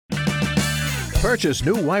Purchase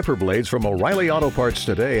new wiper blades from O'Reilly Auto Parts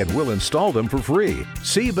today and we'll install them for free.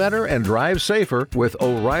 See better and drive safer with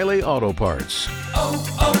O'Reilly Auto Parts.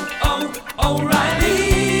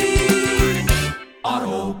 O'Reilly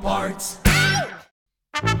Auto Parts.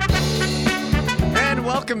 And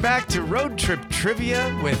welcome back to Road Trip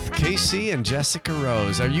Trivia with Casey and Jessica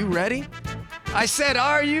Rose. Are you ready? I said,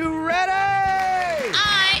 are you ready?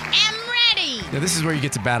 I am ready. Now, this is where you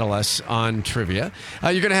get to battle us on trivia.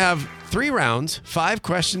 You're going to have 3 rounds, 5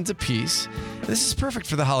 questions apiece. This is perfect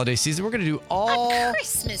for the holiday season. We're going to do all... A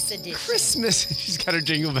Christmas edition. Christmas. She's got her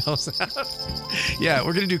jingle bells out. Yeah,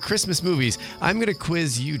 we're going to do Christmas movies. I'm going to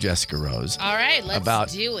quiz you, Jessica Rose. All right, let's about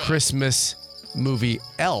do it. Christmas movie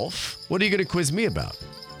Elf. What are you going to quiz me about?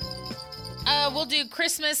 We'll do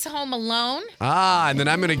Christmas Home Alone. And then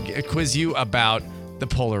I'm going to quiz you about the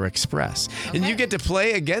Polar Express. Okay. And you get to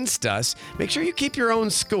play against us. Make sure you keep your own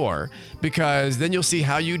score because then you'll see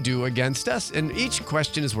how you do against us. And each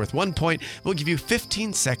question is worth 1 point. We'll give you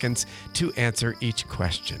 15 seconds to answer each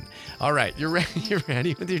question. All right, you're ready? You're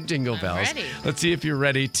ready with your jingle bells? I'm ready. Let's see if you're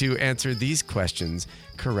ready to answer these questions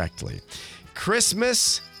correctly.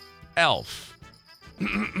 Christmas Elf.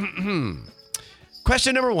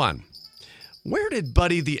 Question number 1. Where did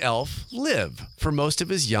Buddy the Elf live for most of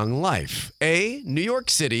his young life? A, New York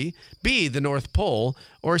City, B, the North Pole,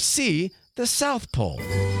 or C, the South Pole?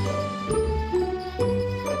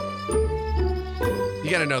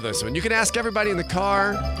 You got to know this one. You can ask everybody in the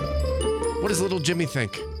car, what does little Jimmy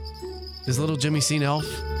think? Has little Jimmy seen Elf?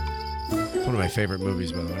 It's one of my favorite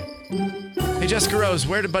movies, by the way. Hey, Jessica Rose,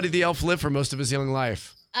 where did Buddy the Elf live for most of his young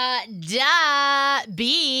life?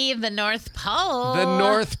 B, the North Pole. The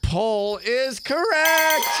North Pole is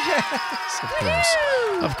correct. Yes, of course.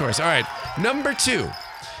 Of course. All right. Number 2.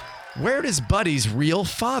 Where does Buddy's real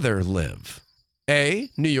father live? A,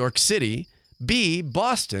 New York City, B,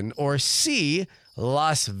 Boston, or C,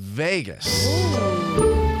 Las Vegas?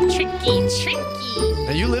 Ooh, tricky.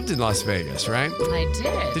 Now, you lived in Las Vegas, right? I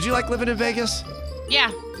did. Did you like living in Vegas?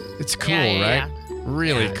 Yeah. It's cool, Yeah. right?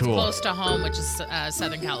 Really It's cool. close to home, which is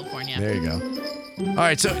Southern California. There you go. All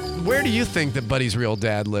right, so where do you think that Buddy's real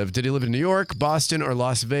dad lived? Did he live in New York, Boston, or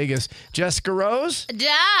Las Vegas? Jessica Rose? New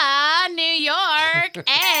York. A.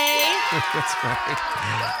 That's right.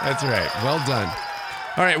 That's right. Well done.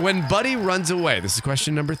 All right, when Buddy runs away, this is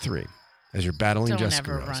question number 3, as you're battling Don't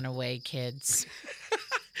Jessica ever Rose. run away, kids.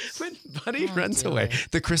 When Buddy Don't runs do away,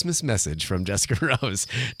 it. the Christmas message from Jessica Rose,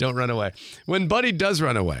 don't run away. When Buddy does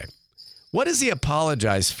run away, what does he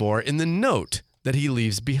apologize for in the note that he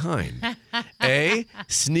leaves behind? A,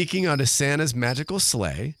 sneaking onto Santa's magical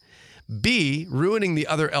sleigh. B, ruining the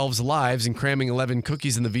other elves' lives and cramming 11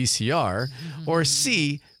 cookies in the VCR. Or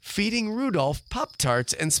C, feeding Rudolph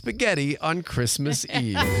Pop-Tarts and spaghetti on Christmas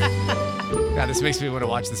Eve. God, this makes me want to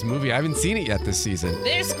watch this movie. I haven't seen it yet this season.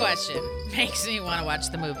 This question makes me want to watch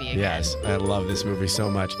the movie again. Yes, I love this movie so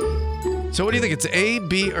much. So what do you think? It's A,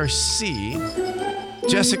 B, or C?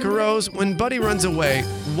 Jessica Rose, when Buddy runs away,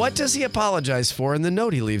 what does he apologize for in the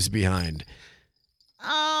note he leaves behind?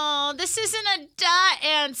 Oh, this isn't a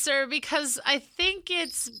answer because I think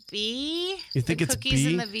it's B. You think the it's cookies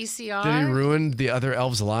B? in the VCR? That he ruined the other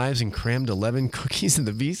elves' lives and crammed 11 cookies in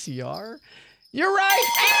the VCR? You're right!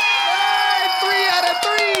 All right, 3 out of 3!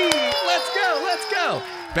 Let's go!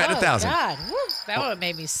 Bet 1,000. God, woo, that one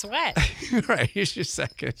made me sweat. All right, here's your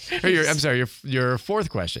second. Or your 4th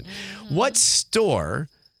question. What store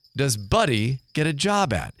does Buddy get a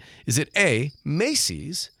job at? Is it A,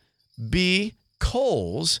 Macy's, B,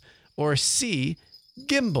 Kohl's, or C,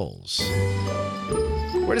 Gimbel's?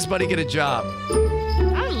 Where does Buddy get a job?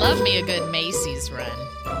 I love me a good Macy's run.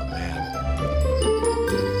 Oh, man.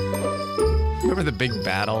 Remember the big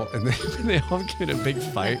battle? And they all get in a big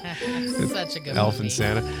fight? Such a good Elf movie. and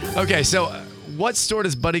Santa. Okay, so what store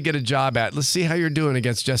does Buddy get a job at? Let's see how you're doing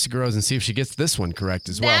against Jessica Rose and see if she gets this one correct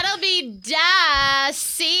as well. That'll be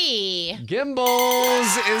C.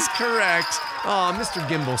 Gimbel's is correct. Oh, Mr.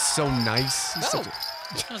 Gimbel's so nice. He's such a-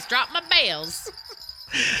 Almost dropped my bells.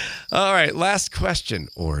 All right, last question,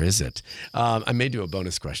 or is it? I may do a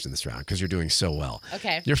bonus question this round because you're doing so well.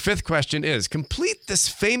 Okay. Your 5th question is, complete this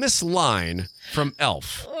famous line from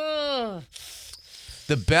Elf. Ugh.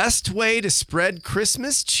 The best way to spread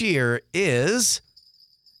Christmas cheer is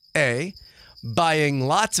A, buying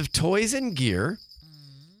lots of toys and gear,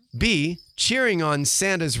 B, cheering on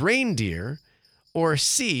Santa's reindeer, or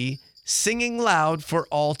C, singing loud for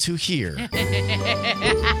all to hear.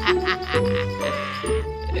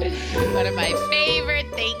 One of my favorite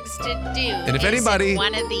things to do. And if is anybody-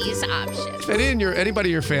 one of these options. If anybody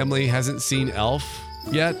in your family hasn't seen Elf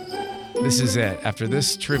yet, this is it. After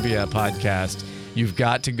this trivia podcast, you've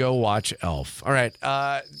got to go watch Elf. All right.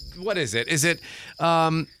 What is it? Is it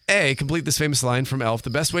A, complete this famous line from Elf? The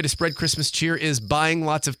best way to spread Christmas cheer is buying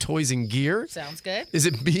lots of toys and gear. Sounds good. Is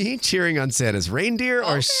it B, cheering on Santa's reindeer?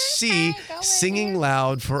 Or C, singing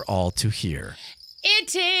loud for all to hear?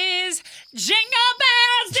 It is jingle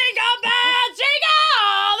bells, jingle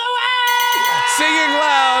all the way. Singing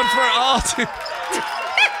loud for all to...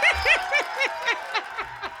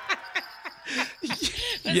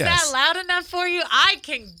 Is that loud enough for you? I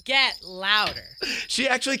can get louder. She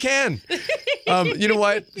actually can. You know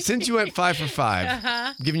what? Since you went 5 for 5,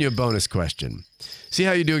 I'm giving you a bonus question. See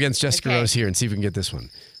how you do against Jessica Rose here and see if we can get this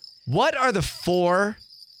one. What are the 4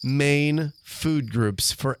 main food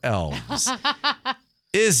groups for elves?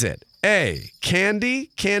 Is it A, candy,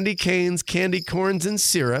 candy canes, candy corns, and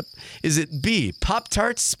syrup? Is it B,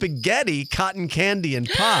 Pop-Tarts, spaghetti, cotton candy, and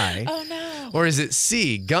pie? Oh, no. Or is it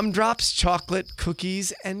C, gumdrops, chocolate,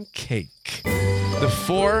 cookies, and cake? The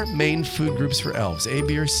 4 main food groups for elves, A,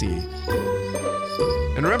 B, or C.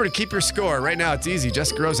 And remember to keep your score. Right now, it's easy.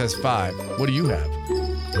 Jessica Rose has 5. What do you have?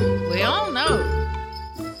 We all know.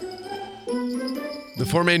 The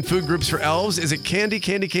 4 main food groups for elves, is it candy,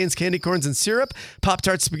 candy canes, candy corns, and syrup,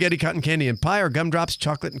 Pop-Tarts, spaghetti, cotton candy, and pie, or gumdrops,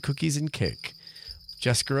 chocolate, and cookies, and cake?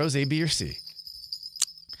 Jessica Rose, A, B, or C?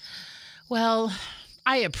 Well,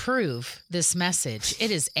 I approve this message. It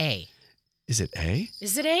is A. Is it A?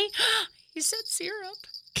 Is it A? He said syrup.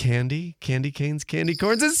 Candy, candy canes, candy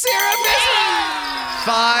corns, and syrup.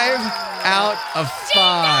 5 out of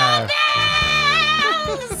 5.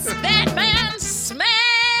 Batman smells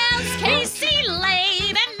Casey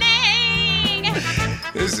laid an egg.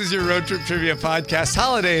 This is your Road Trip Trivia Podcast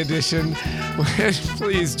Holiday Edition.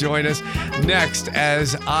 Please join us next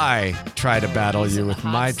as I try to battle you with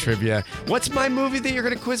my trivia. What's my movie that you're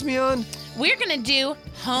going to quiz me on? We're going to do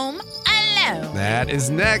Home Alone. That is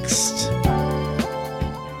next.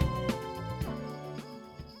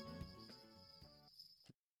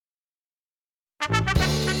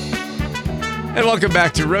 And welcome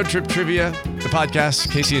back to Road Trip Trivia, the podcast,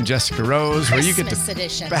 Casey and Jessica Rose, where you get to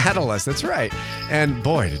edition. battle us. That's right. And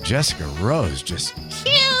boy, did Jessica Rose just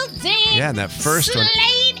Killed it. Yeah, and that first one.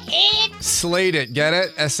 Slate it. Get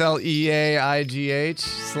it? Sleaigh.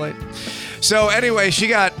 Slate. So anyway, she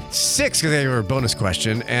got 6 because they were a bonus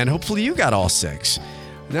question, and hopefully you got all 6.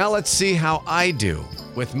 Now let's see how I do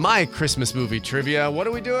with my Christmas movie trivia. What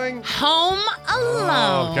are we doing? Home Alone.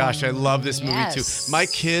 Oh, gosh, I love this movie, Yes. too. My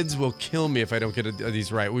kids will kill me if I don't get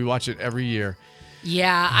these right. We watch it every year.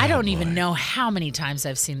 Yeah, I don't even know how many times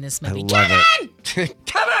I've seen this movie. I love it.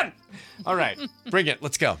 Kevin! All right, bring it.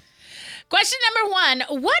 Let's go. Question number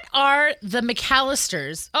 1. What are the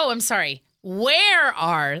McAllisters? Oh, I'm sorry. Where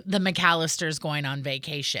are the McAllisters going on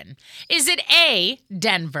vacation? Is it A,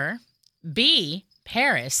 Denver, B,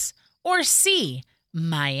 Paris, or C,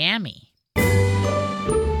 Miami?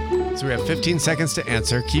 So we have 15 seconds to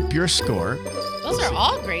answer. Keep your score. Those are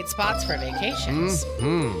all great spots for vacations.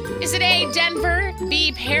 Mm-hmm. Is it A, Denver,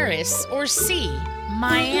 B, Paris, or C,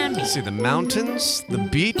 Miami? Let's see, the mountains, the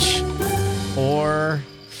beach, or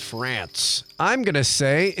France. I'm going to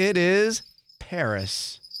say it is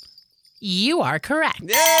Paris. You are correct.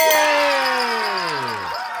 Yay!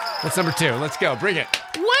 What's number 2? Let's go. Bring it.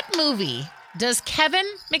 What movie does Kevin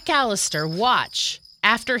McAllister watch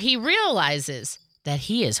after he realizes that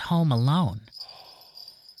he is home alone?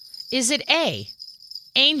 Is it A,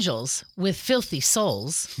 Angels with Filthy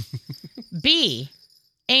Souls, B,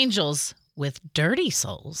 Angels with Dirty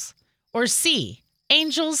Souls, or C,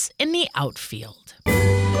 Angels in the Outfield?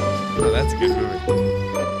 Oh, that's a good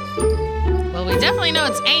movie. Well, we definitely know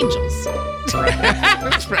it's Angels.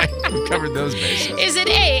 That's right. We've covered those bases. Is it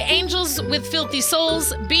A, Angels with Filthy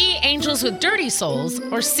Souls, B, Angels with Dirty Souls,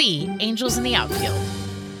 or C, Angels in the Outfield?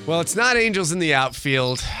 Well, it's not Angels in the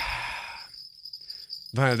Outfield.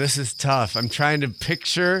 Man, this is tough. I'm trying to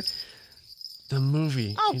picture the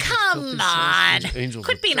movie. Oh, Angels come Filthy on. Souls. Angels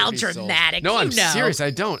Quit with being all Dirty Souls. dramatic. No, You I'm know. serious. I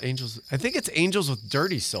don't. I think it's Angels with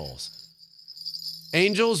Dirty Souls.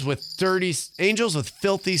 Angels with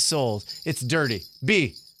Filthy Souls. It's dirty.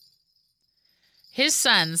 B. His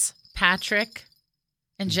sons, Patrick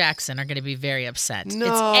and Jackson, are going to be very upset. No.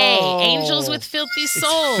 It's A, Angels with Filthy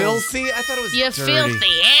Souls. It's filthy? I thought it was You dirty.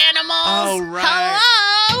 filthy animals. Oh, right.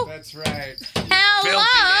 Hello. That's right. Hello. Filthy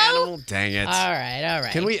animal. Dang it. All right.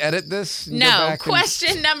 Can we edit this? and go No. back and-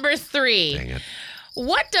 Question number 3. Dang it.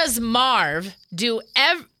 What does Marv do?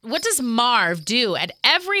 What does Marv do at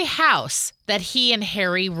every house that he and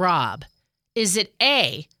Harry rob? Is it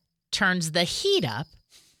A, turns the heat up,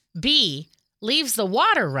 B, leaves the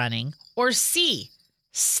water running, or C,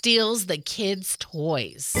 steals the kids'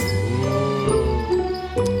 toys?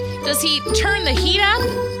 Does he turn the heat up?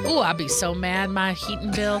 Ooh, I'll be so mad, my heating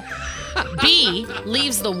bill. B,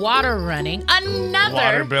 leaves the water running. Another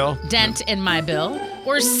Water bill. dent in my bill.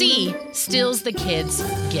 Or C, steals the kids'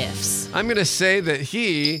 gifts. I'm going to say that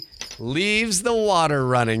he leaves the water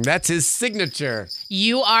running. That's his signature.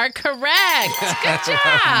 You are correct. Good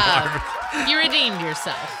job. You redeemed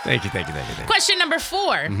yourself. Thank you. Question number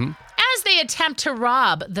 4. As they attempt to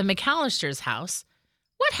rob the McAllisters' house,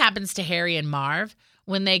 what happens to Harry and Marv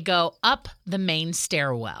when they go up the main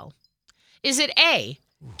stairwell? Is it A,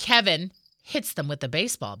 Kevin hits them with a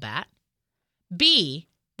baseball bat, B,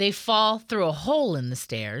 they fall through a hole in the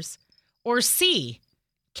stairs, or C,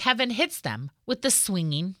 Kevin hits them with the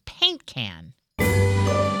swinging paint can?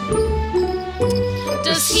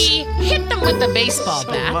 Does he hit them with the baseball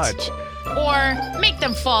bat? Much. Or make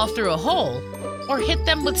them fall through a hole? Or hit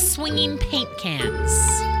them with swinging paint cans?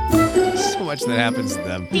 So much that happens to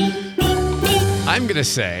them. I'm going to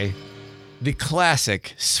say the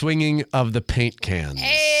classic swinging of the paint cans.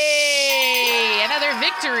 Hey, another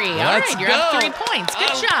victory. All Let's right, you're go. up 3 points.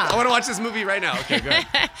 Good job. I want to watch this movie right now. Okay, good.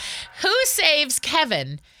 Who saves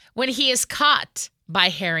Kevin when he is caught by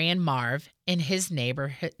Harry and Marv in his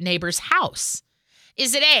neighbor's house?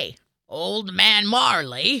 Is it A, Old Man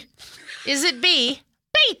Marley? Is it B,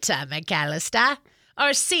 Peter McAllister?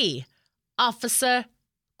 Or C, Officer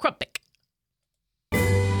Kruppick?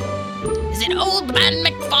 Is it Old Man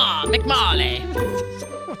McMarley?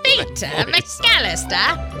 Peter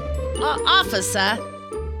McAllister? Or Officer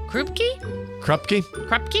Krupke? Krupke?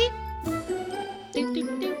 Krupke?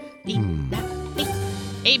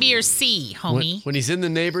 A, B, or C, homie? When he's in the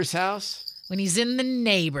neighbor's house? When he's in the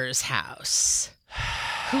neighbor's house,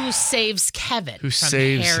 who saves Kevin from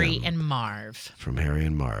saves Harry him? and Marv? From Harry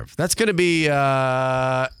and Marv. That's going to be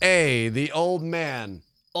A, the old man.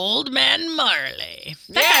 Old Man Marley.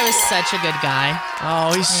 That guy was such a good guy.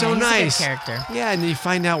 Oh, he's so he's nice. a good character. Yeah, and then you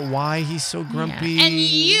find out why he's so grumpy. And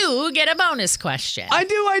you get a bonus question. I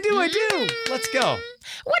do. Let's go.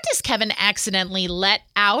 What does Kevin accidentally let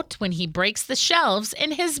out when he breaks the shelves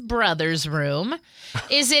in his brother's room?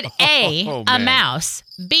 Is it A, Oh, a man. mouse,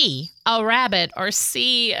 B, a rabbit, or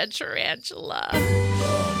C, a tarantula?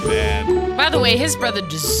 Man. By the way, his brother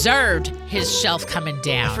deserved his shelf coming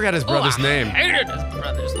down. I forgot his brother's name. I hated his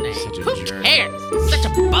brother's name. Such a Who jerk. cares? Such a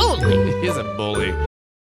bully. He's a bully.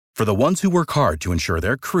 For the ones who work hard to ensure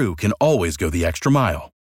their crew can always go the extra mile,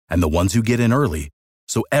 and the ones who get in early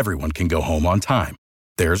so everyone can go home on time,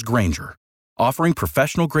 there's Grainger, offering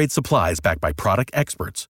professional-grade supplies backed by product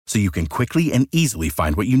experts so you can quickly and easily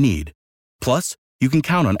find what you need. Plus, you can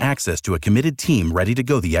count on access to a committed team ready to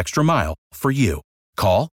go the extra mile for you.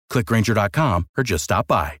 Call, click Grainger.com, or just stop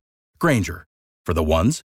by. Grainger, for the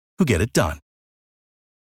ones who get it done.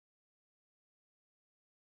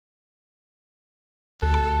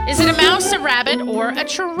 Is it a mouse, a rabbit, or a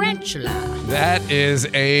tarantula? That is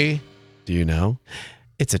a, do you know?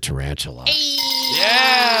 It's a tarantula.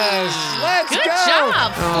 Yes! Let's Good go!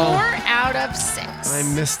 job. Oh. 4 out of 6. I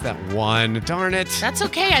missed that one. Darn it. That's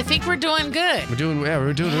okay. I think we're doing good. We're doing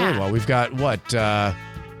really Yeah. well. We've got what?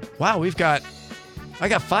 I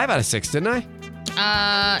got 5 out of 6, didn't I?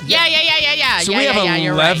 Yeah. So we have 11?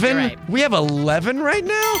 You're right. We have 11 right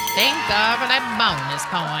now? Thank God for that bonus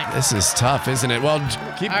point. This is tough, isn't it? Well,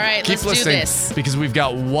 keep All right, keep let's do listening this. because we've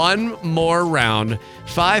got one more round,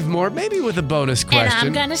 5 more, maybe with a bonus question. And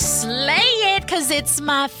I'm going to slay it because it's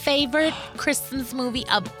my favorite Christmas movie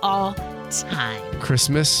of all time.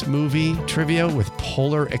 Christmas movie trivia with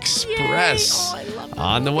Polar Express. Oh, I love that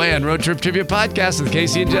On the way on Road Trip Trivia Podcast with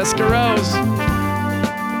Casey and Jessica Rose.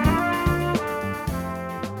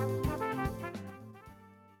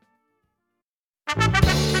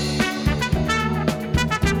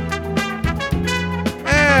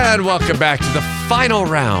 And welcome back to the final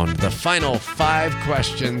round, the final 5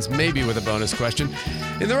 questions, maybe with a bonus question,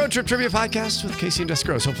 in the Road Trip Trivia Podcast with Casey and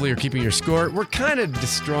Jessica Rose. Hopefully you're keeping your score. We're kind of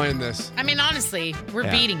destroying this. I mean, honestly, we're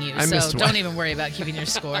Yeah, beating you, I so missed don't one. even worry about keeping your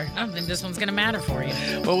score. I don't think this one's going to matter for you.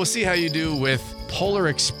 Well, we'll see how you do with Polar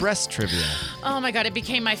Express trivia. Oh my God, it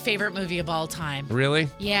became my favorite movie of all time. Really?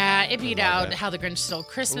 Yeah, it beat out it. How the Grinch Stole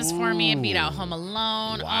Christmas for me. It beat out Home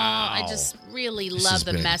Alone. Wow. Oh, I just really This love is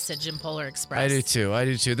the big. message in Polar Express. I do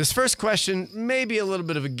too. This first question may be a little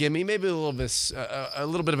bit of a gimme, maybe a little bit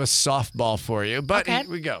of a softball for you, but Okay. here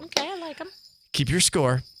we go. Okay, I like them. Keep your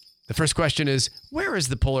score. The first question is, where is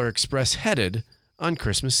the Polar Express headed on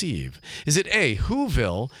Christmas Eve? Is it A,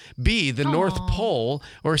 Whoville, B, the North Pole,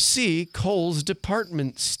 or C, Kohl's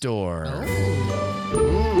department store?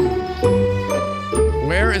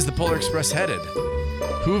 Where is the Polar Express headed?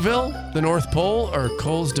 Whoville, the North Pole, or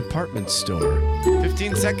Kohl's department store? 50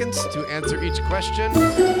 15 seconds to answer each question.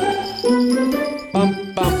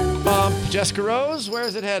 Bump, bump, bump. Jessica Rose, where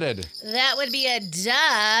is it headed? That would be a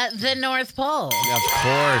the North Pole. Of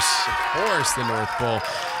course, the North Pole.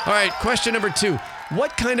 All right, question number 2.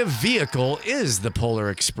 What kind of vehicle is the Polar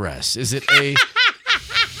Express? Is it a...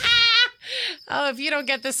 Oh, if you don't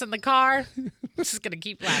get this in the car, I'm just going to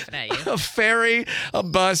keep laughing at you. a ferry, a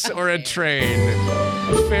bus, or a train?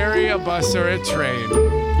 A ferry, a bus, or a train?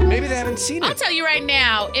 Maybe they haven't seen I'll it. tell you right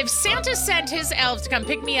now, if Santa sent his elves to come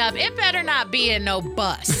pick me up, it better not be in no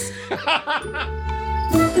bus.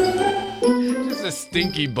 Just a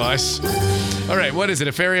stinky bus. All right, what is it?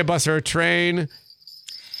 A ferry, a bus, or a train?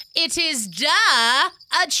 It is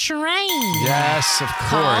a train. Yes, of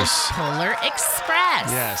Called course. Polar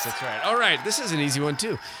Express. Yes, that's right. All right, this is an easy one,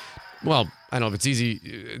 too. Well, I don't know if it's easy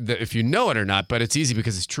if you know it or not, but it's easy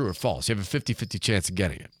because it's true or false. You have a 50-50 chance of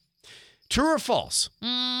getting it. True or false?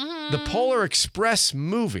 Mm-hmm. The Polar Express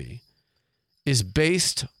movie is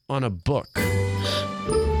based on a book.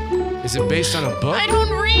 Is it based on a book? I don't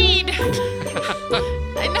read.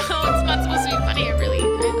 I know it's not supposed to be funny.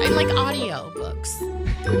 I like audio books.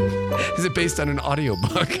 Is it based on an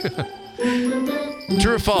audiobook?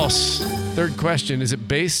 True or false? Third question. Is it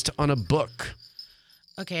based on a book?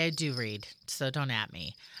 Okay, I do read, so don't at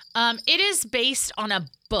me. It is based on a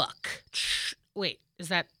book. Wait, is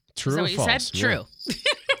that True is that or what you false? said? True.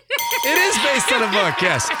 It is based on a book,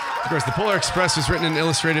 yes. Of course, The Polar Express was written and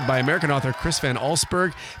illustrated by American author Chris Van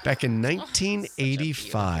Allsburg back in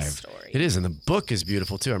 1985. story. It is, and the book is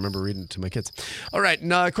beautiful, too. I remember reading it to my kids. All right,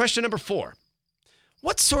 now, question number 4.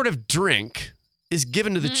 What sort of drink is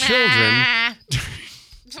given to the children?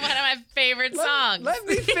 It's one of my favorite songs. Let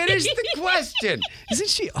me finish the question. Isn't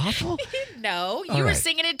she awful? No, you All were right.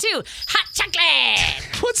 singing it too. Hot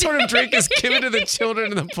chocolate. What sort of drink is given to the children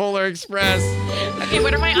in the Polar Express? Okay,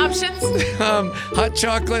 what are my options? Hot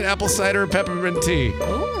chocolate, apple cider, peppermint tea.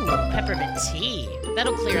 Ooh, peppermint tea.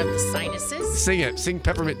 That'll clear up the sinuses. Sing it. Sing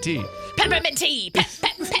peppermint tea. Peppermint tea.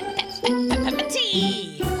 Peppermint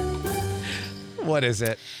tea. What is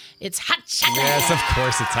it? It's hot chocolate. Yes, of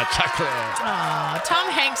course, it's hot chocolate. Aw,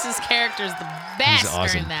 Tom Hanks' character is the best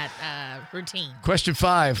awesome. during that routine. Question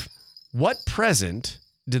 5. What present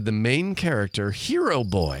did the main character, Hero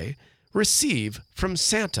Boy, receive from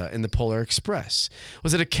Santa in the Polar Express?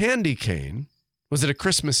 Was it a candy cane? Was it a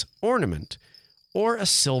Christmas ornament? Or a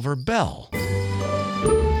silver bell? You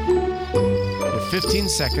have 15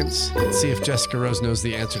 seconds. Let's see if Jessica Rose knows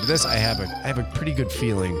the answer to this. I have a pretty good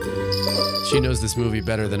feeling she knows this movie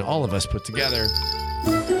better than all of us put together.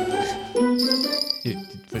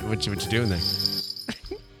 What you doing there?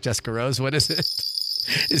 Jessica Rose, what is it?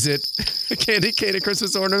 Is it a candy cane, a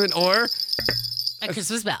Christmas ornament, or A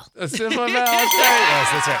Christmas bell. a silver bell? That's right.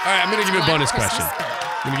 Yes, that's right. All right, I'm going to give you a One bonus Christmas question. bell.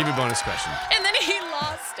 I'm going to give you a bonus question. And then he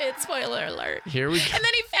lost it. Spoiler alert. Here we go. And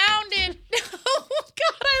then he found it. Oh,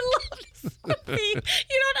 God, I love this movie.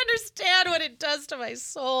 You don't understand what it does to my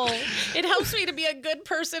soul. It helps me to be a good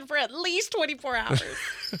person for at least 24 hours.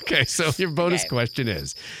 Okay, so your bonus Okay. question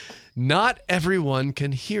is, not everyone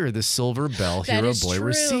can hear the silver bell That Hero is Boy true.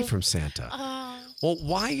 receive from Santa. Oh. Well,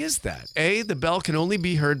 why is that? A, the bell can only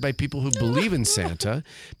be heard by people who believe in Santa.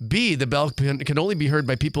 B, the bell can only be heard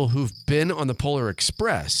by people who've been on the Polar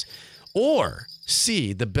Express. Or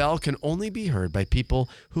C, the bell can only be heard by people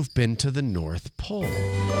who've been to the North Pole.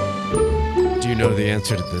 Do you know the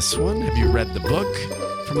answer to this one? Have you read the book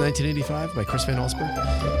from 1985 by Chris Van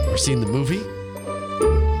Allsburg? Or seen the movie?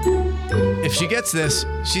 If she gets this,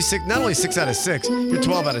 she's not only 6 out of 6, you're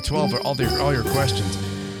 12 out of 12 for all your questions.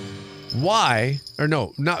 Why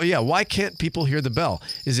can't people hear the bell?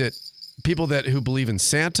 Is it people who believe in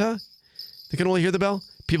Santa that can only hear the bell?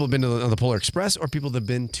 People have been on the Polar Express, or people that have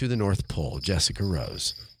been to the North Pole? Jessica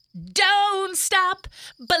Rose. Don't stop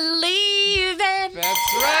believing.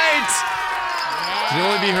 That's right. Can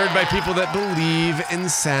only be heard by people that believe in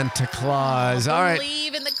Santa Claus. All right,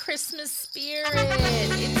 Believe in the Christmas spirit.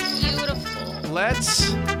 It's beautiful.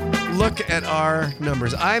 let's look at our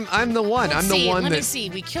numbers. I'm the one. I'm the one Let that. me see.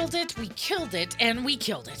 We killed it, and we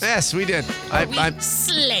killed it. Yes, we did. We I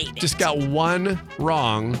slayed it. just got one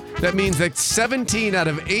wrong. That means that 17 out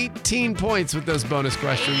of 18 points with those bonus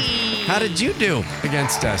questions. How did you do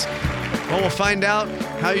against us? Well, we'll find out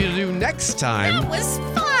how you do next time. That was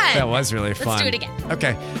fun. That was really fun. Let's do it again.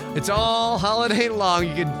 Okay. It's all holiday long.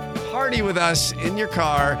 You can party with us in your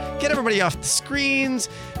car, get everybody off the screens,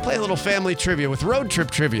 play a little family trivia with Road Trip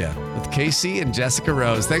Trivia with Casey and Jessica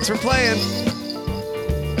Rose. Thanks for playing.